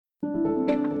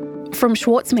From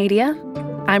Schwartz Media,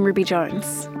 I'm Ruby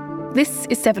Jones. This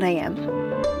is 7am.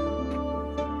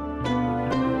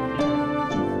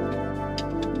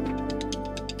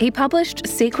 He published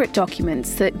secret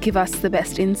documents that give us the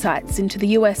best insights into the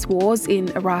US wars in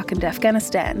Iraq and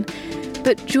Afghanistan.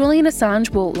 But Julian Assange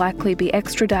will likely be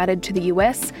extradited to the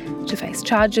US to face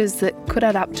charges that could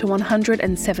add up to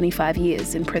 175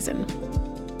 years in prison.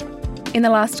 In the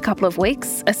last couple of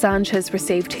weeks, Assange has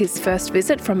received his first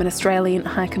visit from an Australian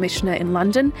High Commissioner in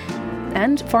London,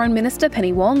 and Foreign Minister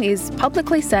Penny Wong is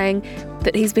publicly saying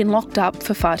that he's been locked up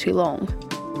for far too long.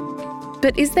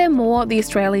 But is there more the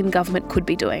Australian government could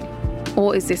be doing?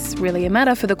 Or is this really a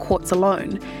matter for the courts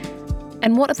alone?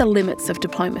 And what are the limits of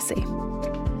diplomacy?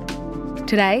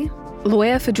 Today,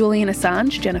 lawyer for Julian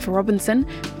Assange, Jennifer Robinson,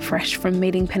 fresh from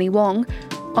meeting Penny Wong,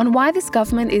 on why this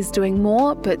government is doing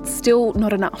more but still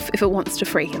not enough if it wants to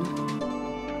free him.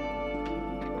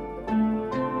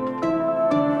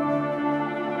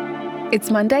 It's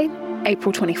Monday,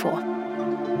 April 24.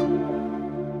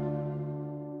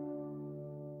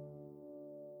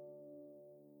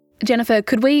 Jennifer,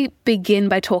 could we begin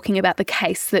by talking about the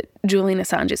case that Julian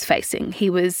Assange is facing? He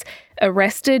was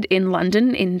arrested in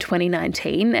London in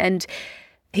 2019 and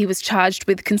he was charged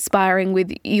with conspiring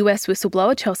with US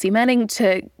whistleblower Chelsea Manning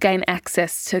to gain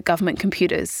access to government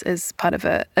computers as part of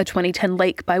a 2010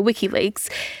 leak by WikiLeaks.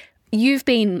 You've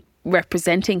been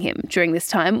representing him during this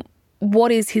time.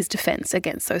 What is his defence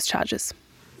against those charges?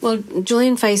 Well,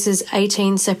 Julian faces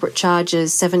 18 separate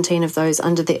charges, 17 of those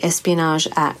under the Espionage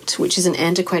Act, which is an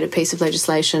antiquated piece of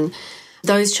legislation.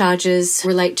 Those charges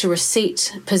relate to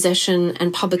receipt, possession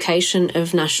and publication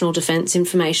of national defence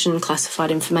information,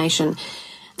 classified information.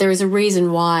 There is a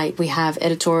reason why we have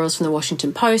editorials from the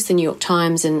Washington Post, the New York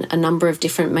Times and a number of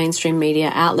different mainstream media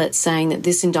outlets saying that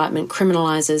this indictment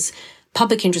criminalises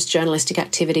public interest journalistic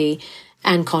activity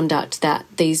and conduct that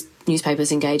these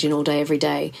newspapers engage in all day, every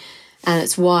day. And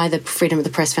it's why the Freedom of the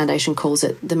Press Foundation calls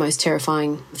it the most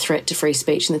terrifying threat to free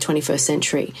speech in the 21st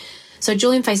century. So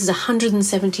Julian faces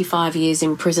 175 years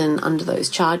in prison under those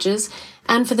charges,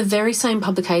 and for the very same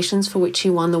publications for which he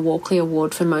won the Walkley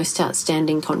Award for Most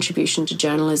Outstanding Contribution to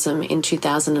Journalism in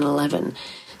 2011.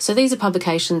 So these are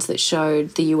publications that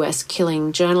showed the US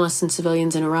killing journalists and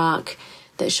civilians in Iraq,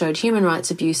 that showed human rights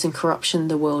abuse and corruption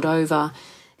the world over,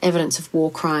 evidence of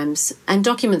war crimes, and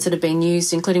documents that have been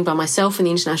used, including by myself in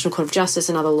the International Court of Justice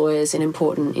and other lawyers in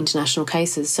important international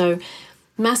cases. So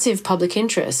massive public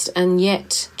interest, and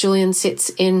yet Julian sits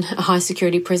in a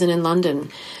high-security prison in London.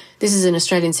 This is an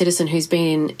Australian citizen who's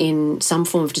been in some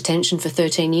form of detention for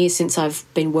 13 years since I've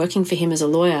been working for him as a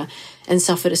lawyer, and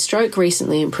suffered a stroke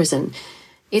recently in prison.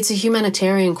 It's a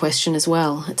humanitarian question as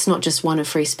well. It's not just one of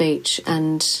free speech,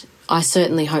 and I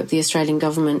certainly hope the Australian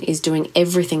government is doing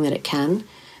everything that it can,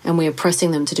 and we are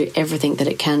pressing them to do everything that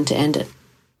it can to end it.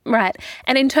 Right.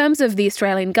 And in terms of the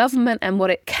Australian government and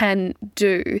what it can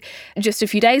do, just a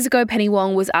few days ago, Penny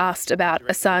Wong was asked about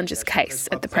Assange's case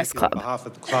at the press club. On behalf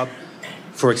of the club,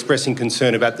 for expressing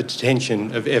concern about the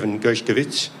detention of Evan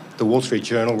Gershkovich, the Wall Street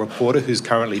Journal reporter who's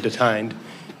currently detained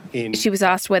in... She was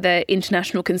asked whether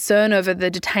international concern over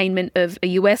the detainment of a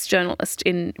US journalist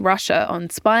in Russia on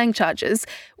spying charges,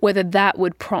 whether that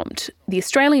would prompt the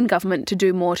Australian government to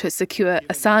do more to secure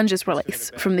Assange's release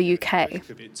from the UK.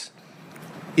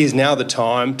 Is now the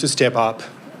time to step up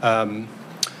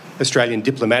Australian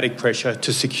diplomatic pressure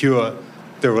to secure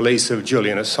the release of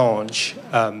Julian Assange.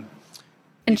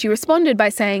 And she responded by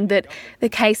saying that the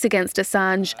case against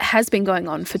Assange has been going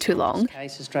on for too long. The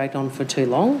case has dragged on for too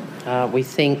long. We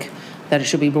think that it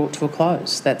should be brought to a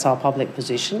close. That's our public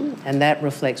position, and that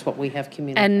reflects what we have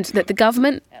communicated. And that the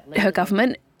government, her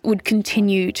government, would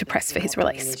continue to press for his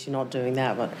release. You're not doing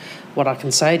that, but what I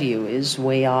can say to you is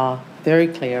we are very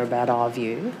clear about our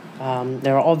view.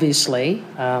 There are obviously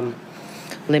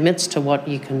limits to what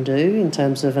you can do in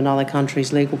terms of another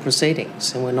country's legal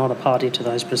proceedings, and we're not a party to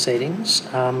those proceedings.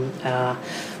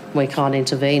 We can't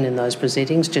intervene in those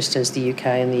proceedings, just as the UK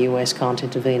and the US can't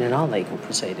intervene in our legal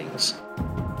proceedings.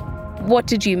 What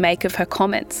did you make of her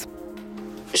comments?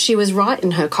 She was right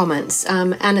in her comments,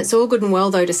 and it's all good and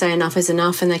well, though, to say enough is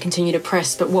enough and they continue to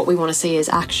press, but what we want to see is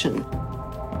action.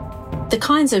 The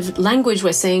kinds of language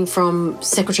we're seeing from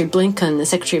Secretary Blinken, the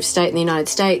Secretary of State in the United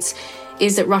States,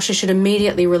 is that Russia should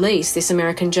immediately release this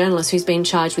American journalist who's been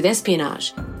charged with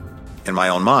espionage. In my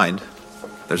own mind,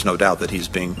 there's no doubt that he's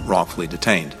being wrongfully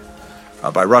detained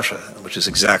by Russia, which is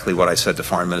exactly what I said to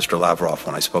Foreign Minister Lavrov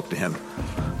when I spoke to him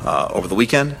over the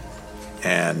weekend,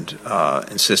 and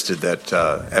insisted that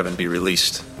Evan be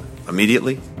released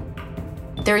immediately.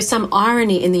 There is some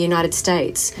irony in the United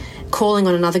States calling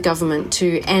on another government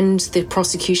to end the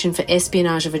prosecution for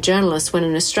espionage of a journalist when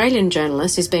an Australian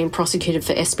journalist is being prosecuted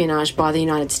for espionage by the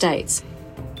United States.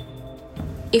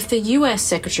 If the US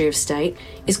Secretary of State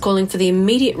is calling for the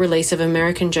immediate release of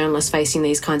American journalists facing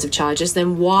these kinds of charges,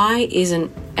 then why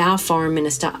isn't our Foreign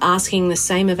Minister asking the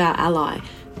same of our ally,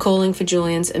 calling for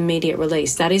Julian's immediate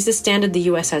release? That is the standard the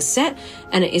US has set,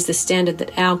 and it is the standard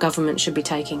that our government should be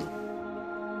taking.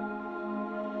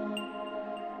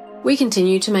 We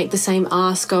continue to make the same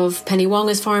ask of Penny Wong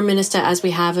as Foreign Minister as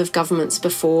we have of governments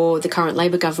before the current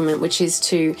Labor government, which is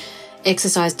to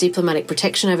exercise diplomatic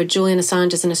protection over Julian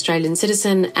Assange as an Australian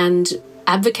citizen and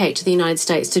advocate to the United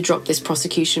States to drop this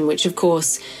prosecution, which of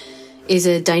course is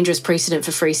a dangerous precedent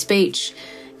for free speech,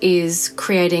 is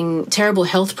creating terrible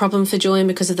health problems for Julian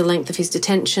because of the length of his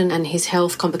detention and his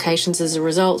health complications as a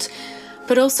result,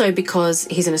 but also because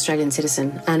he's an Australian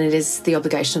citizen and it is the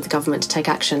obligation of the government to take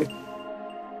action.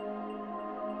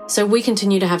 So we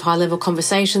continue to have high-level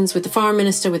conversations with the Foreign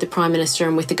Minister, with the Prime Minister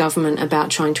and with the government about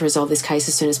trying to resolve this case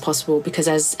as soon as possible because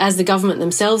as the government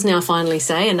themselves now finally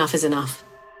say, enough is enough.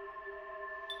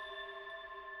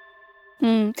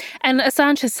 And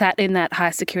Assange has sat in that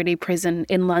high-security prison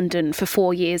in London for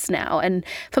 4 years now, and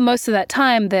for most of that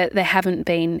time there haven't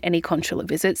been any consular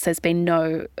visits. There's been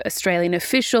no Australian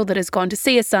official that has gone to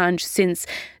see Assange since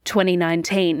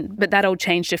 2019, but that all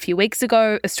changed a few weeks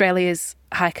ago. Australia's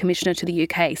High Commissioner to the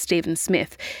UK, Stephen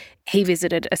Smith, he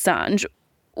visited Assange.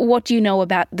 What do you know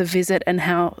about the visit and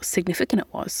how significant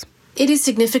it was? It is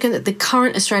significant that the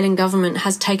current Australian government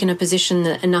has taken a position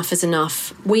that enough is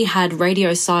enough. We had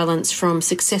radio silence from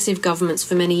successive governments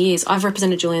for many years. I've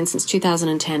represented Julian since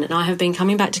 2010 and I have been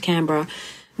coming back to Canberra,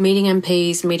 meeting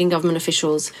MPs, meeting government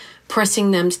officials,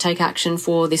 pressing them to take action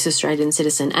for this Australian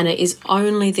citizen. And it is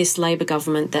only this Labor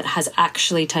government that has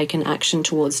actually taken action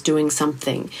towards doing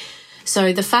something.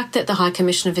 So the fact that the High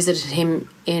Commissioner visited him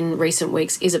in recent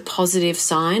weeks is a positive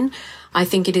sign. I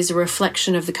think it is a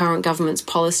reflection of the current government's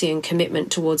policy and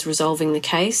commitment towards resolving the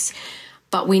case,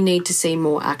 but we need to see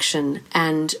more action.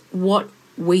 And what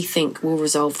we think will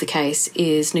resolve the case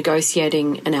is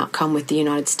negotiating an outcome with the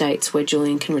United States where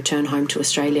Julian can return home to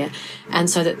Australia and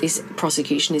so that this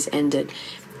prosecution is ended.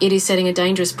 It is setting a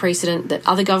dangerous precedent that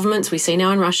other governments we see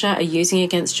now in Russia are using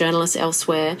against journalists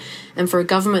elsewhere. And for a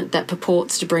government that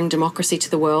purports to bring democracy to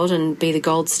the world and be the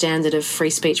gold standard of free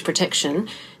speech protection,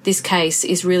 this case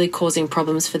is really causing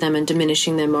problems for them and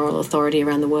diminishing their moral authority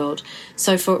around the world.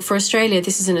 So for Australia,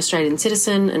 this is an Australian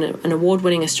citizen, an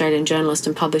award-winning Australian journalist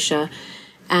and publisher,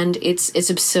 and it's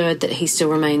absurd that he still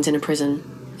remains in a prison.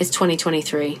 It's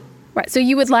 2023. Right, so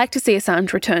you would like to see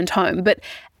Assange returned home, but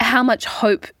how much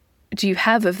hope do you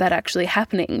have of that actually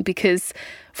happening? Because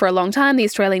for a long time, the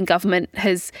Australian government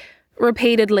has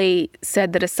repeatedly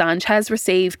said that Assange has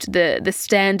received the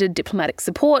standard diplomatic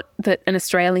support that an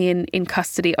Australian in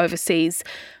custody overseas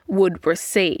would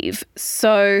receive.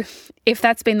 So if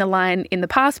that's been the line in the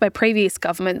past by previous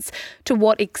governments, to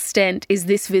what extent is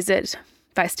this visit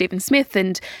by Stephen Smith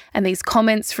and these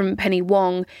comments from Penny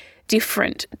Wong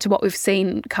different to what we've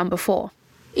seen come before?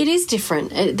 It is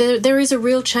different. There is a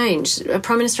real change.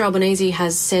 Prime Minister Albanese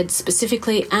has said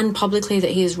specifically and publicly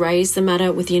that he has raised the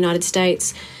matter with the United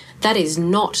States. That is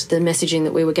not the messaging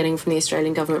that we were getting from the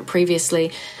Australian government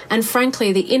previously. And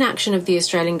frankly, the inaction of the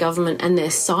Australian government and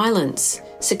their silence,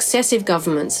 successive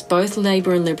governments, both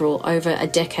Labor and Liberal, over a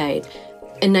decade,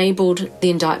 enabled the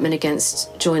indictment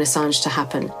against Julian Assange to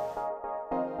happen.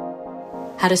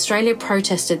 Had Australia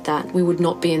protested that, we would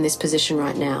not be in this position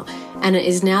right now. And it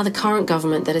is now the current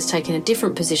government that has taken a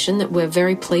different position that we're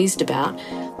very pleased about.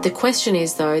 The question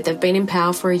is, though, they've been in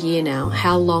power for a year now.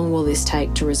 How long will this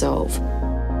take to resolve?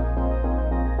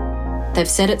 They've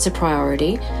said it's a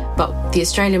priority, but the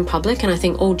Australian public, and I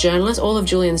think all journalists, all of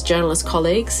Julian's journalist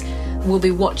colleagues, will be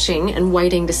watching and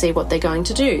waiting to see what they're going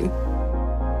to do.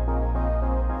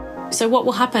 So what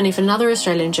will happen if another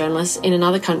Australian journalist in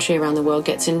another country around the world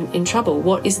gets in trouble?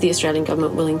 What is the Australian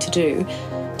government willing to do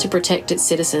to protect its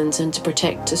citizens and to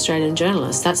protect Australian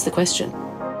journalists? That's the question.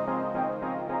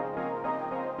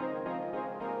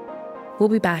 We'll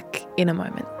be back in a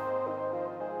moment.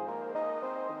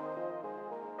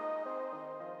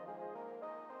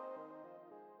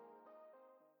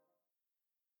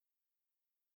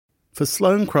 For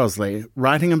Sloane Crosley,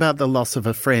 writing about the loss of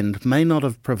a friend may not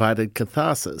have provided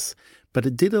catharsis, but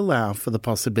it did allow for the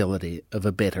possibility of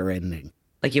a better ending.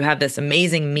 Like, you have this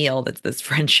amazing meal that's this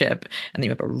friendship, and then you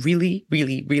have a really,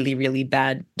 really, really, really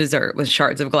bad dessert with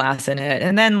shards of glass in it.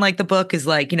 And then, like, the book is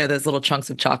like, those little chunks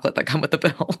of chocolate that come with the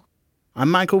bill. I'm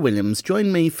Michael Williams.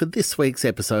 Join me for this week's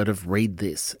episode of Read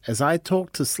This as I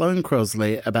talk to Sloane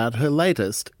Crosley about her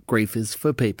latest, Grief is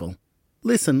for People.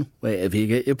 Listen wherever you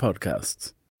get your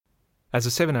podcasts. As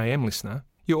a 7am listener,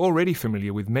 you're already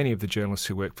familiar with many of the journalists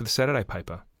who work for the Saturday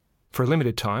paper. For a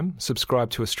limited time,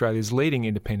 subscribe to Australia's leading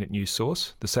independent news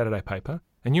source, the Saturday paper,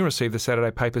 and you'll receive the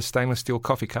Saturday paper's stainless steel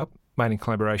coffee cup, made in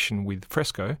collaboration with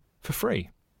Fresco, for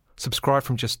free. Subscribe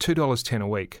from just $2.10 a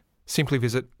week. Simply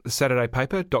visit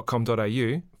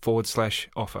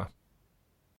thesaturdaypaper.com.au/offer.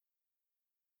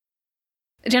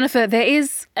 Jennifer, there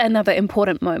is another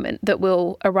important moment that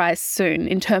will arise soon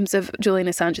in terms of Julian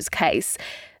Assange's case.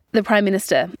 The Prime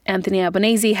Minister, Anthony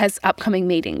Albanese, has upcoming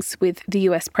meetings with the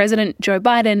US President Joe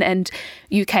Biden and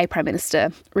UK Prime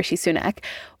Minister Rishi Sunak.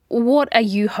 What are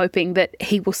you hoping that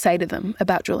he will say to them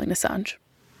about Julian Assange?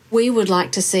 We would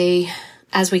like to see,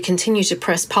 as we continue to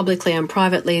press publicly and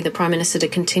privately, the Prime Minister to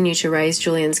continue to raise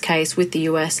Julian's case with the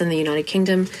US and the United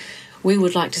Kingdom. We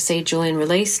would like to see Julian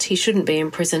released. He shouldn't be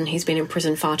in prison. He's been in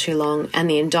prison far too long, and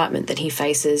the indictment that he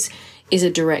faces is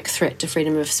a direct threat to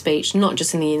freedom of speech, not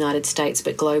just in the United States,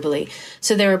 but globally.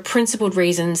 So there are principled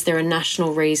reasons, there are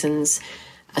national reasons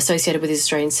associated with his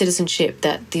Australian citizenship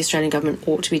that the Australian government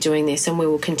ought to be doing this, and we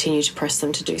will continue to press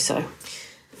them to do so.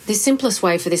 The simplest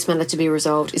way for this matter to be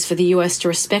resolved is for the US to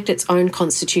respect its own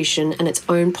constitution and its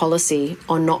own policy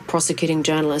on not prosecuting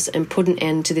journalists and put an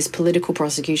end to this political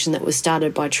prosecution that was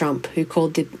started by Trump, who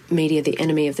called the media the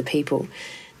enemy of the people.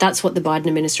 That's what the Biden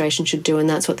administration should do, and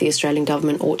that's what the Australian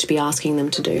government ought to be asking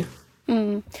them to do.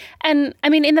 And, I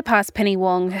mean, in the past, Penny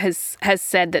Wong has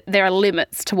said that there are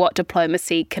limits to what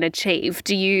diplomacy can achieve.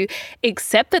 Do you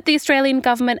accept that the Australian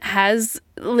government has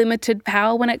limited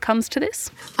power when it comes to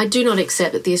this? I do not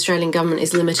accept that the Australian government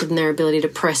is limited in their ability to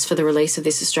press for the release of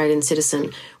this Australian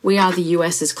citizen. We are the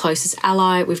US's closest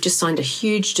ally. We've just signed a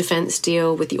huge defence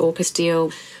deal with the AUKUS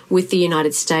deal with the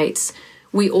United States.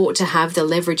 We ought to have the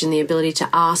leverage and the ability to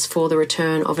ask for the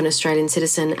return of an Australian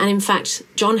citizen. And in fact,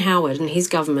 John Howard and his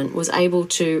government was able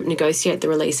to negotiate the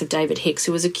release of David Hicks,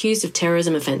 who was accused of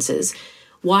terrorism offences.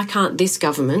 Why can't this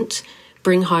government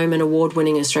bring home an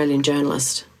award-winning Australian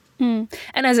journalist?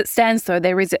 And as it stands, though,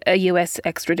 there is a US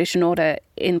extradition order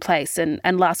in place.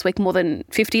 And last week, more than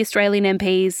 50 Australian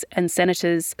MPs and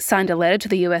senators signed a letter to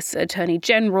the US Attorney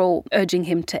General urging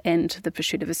him to end the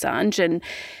pursuit of Assange. And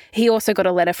he also got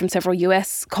a letter from several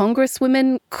US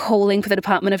congresswomen calling for the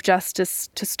Department of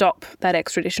Justice to stop that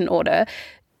extradition order.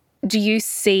 Do you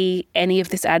see any of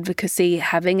this advocacy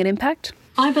having an impact?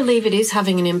 I believe it is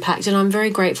having an impact, and I'm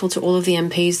very grateful to all of the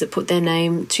MPs that put their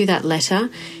name to that letter,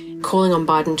 calling on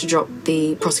Biden to drop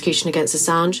the prosecution against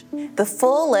Assange. The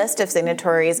full list of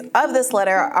signatories of this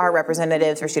letter are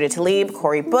Representatives Rashida Tlaib,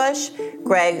 Cori Bush,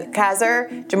 Greg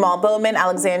Kazar, Jamal Bowman,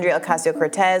 Alexandria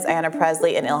Ocasio-Cortez, Ayanna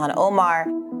Pressley, and Ilhan Omar.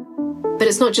 But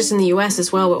it's not just in the US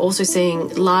as well. We're also seeing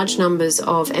large numbers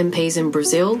of MPs in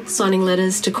Brazil signing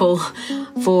letters to call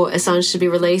for Assange to be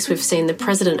released. We've seen the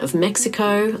president of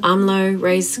Mexico, AMLO,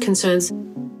 raise concerns.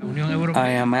 I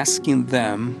am asking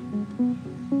them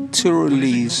to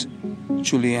release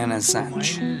Julian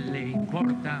Assange.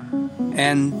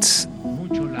 And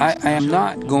I am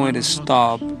not going to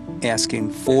stop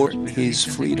asking for his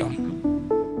freedom.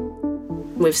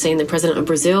 We've seen the president of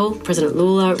Brazil, President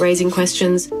Lula, raising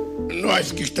questions.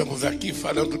 Nós que estamos aqui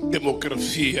falando de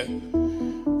democracia,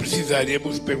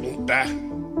 precisaríamos perguntar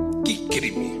que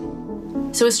crime.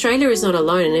 So Australia is not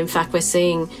alone, and in fact we're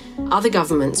seeing other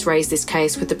governments raise this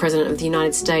case with the President of the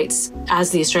United States,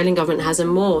 as the Australian government has, and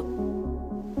more.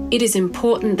 It is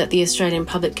important that the Australian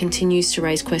public continues to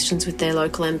raise questions with their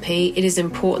local MP. It is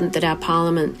important that our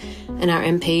Parliament and our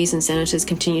MPs and senators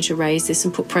continue to raise this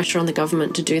and put pressure on the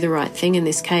government to do the right thing in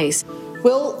this case.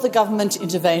 Will the government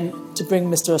intervene to bring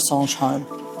Mr Assange home?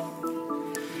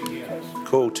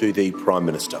 Call to the Prime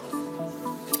Minister.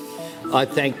 I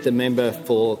thank the member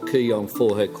for Kooyong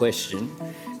for her question,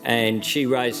 and she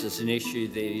raises an issue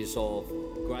that is of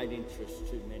great interest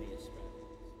to many Australians.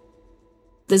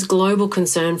 There's global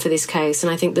concern for this case,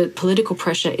 and I think that political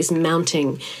pressure is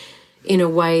mounting in a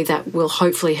way that will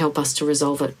hopefully help us to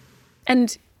resolve it.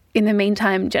 And in the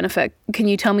meantime, Jennifer, can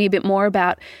you tell me a bit more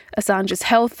about Assange's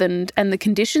health and the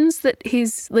conditions that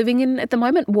he's living in at the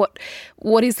moment? What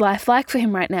is life like for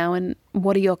him right now, and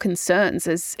what are your concerns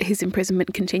as his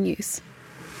imprisonment continues?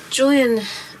 Julian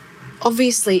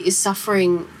obviously is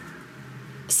suffering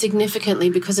significantly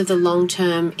because of the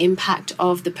long-term impact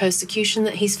of the persecution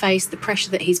that he's faced, the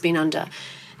pressure that he's been under,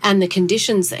 and the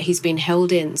conditions that he's been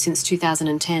held in since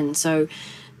 2010. So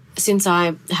since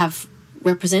I have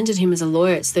represented him as a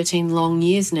lawyer, it's 13 long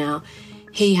years now,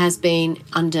 he has been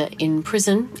in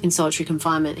prison in solitary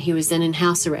confinement. He was then in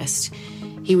house arrest.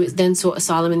 He then sought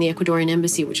asylum in the Ecuadorian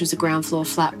embassy, which was a ground floor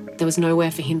flat. There was nowhere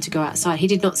for him to go outside. He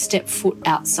did not step foot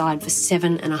outside for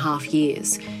 7.5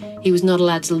 years. He was not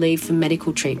allowed to leave for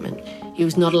medical treatment. He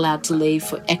was not allowed to leave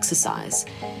for exercise.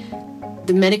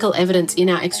 The medical evidence in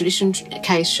our extradition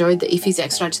case showed that if he's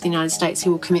extradited to the United States, he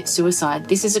will commit suicide.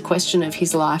 This is a question of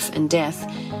his life and death,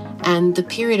 and the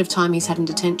period of time he's had in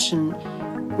detention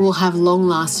will have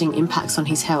long-lasting impacts on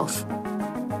his health.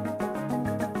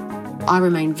 I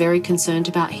remain very concerned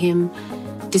about him.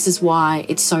 This is why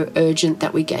it's so urgent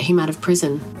that we get him out of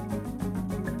prison.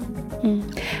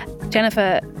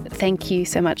 Jennifer, thank you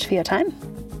so much for your time.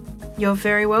 You're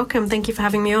very welcome. Thank you for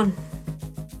having me on.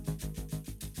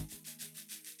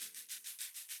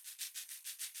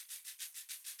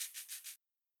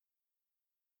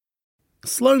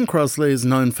 Sloane Crosley is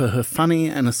known for her funny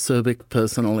and acerbic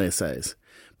personal essays,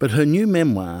 but her new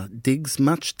memoir digs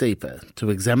much deeper to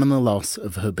examine the loss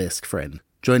of her best friend.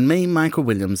 Join me, Michael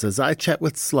Williams, as I chat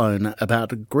with Sloane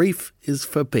about Grief is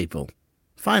for People.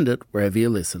 Find it wherever you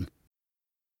listen.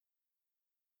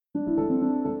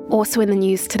 Also in the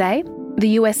news today, the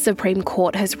US Supreme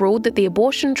Court has ruled that the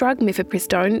abortion drug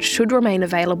mifepristone should remain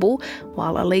available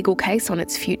while a legal case on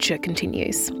its future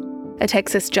continues. A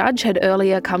Texas judge had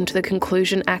earlier come to the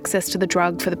conclusion access to the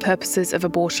drug for the purposes of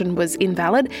abortion was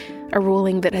invalid, a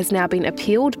ruling that has now been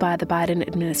appealed by the Biden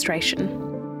administration.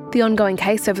 The ongoing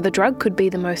case over the drug could be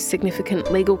the most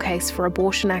significant legal case for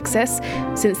abortion access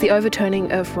since the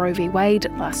overturning of Roe v. Wade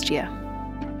last year.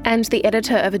 And the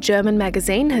editor of a German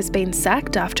magazine has been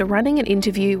sacked after running an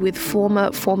interview with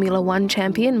former Formula One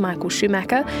champion Michael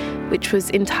Schumacher, which was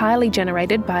entirely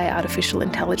generated by artificial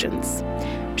intelligence.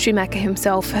 Schumacher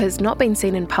himself has not been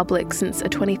seen in public since a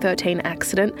 2013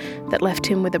 accident that left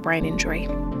him with a brain injury.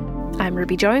 I'm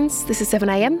Ruby Jones. This is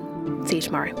 7am. See you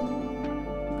tomorrow.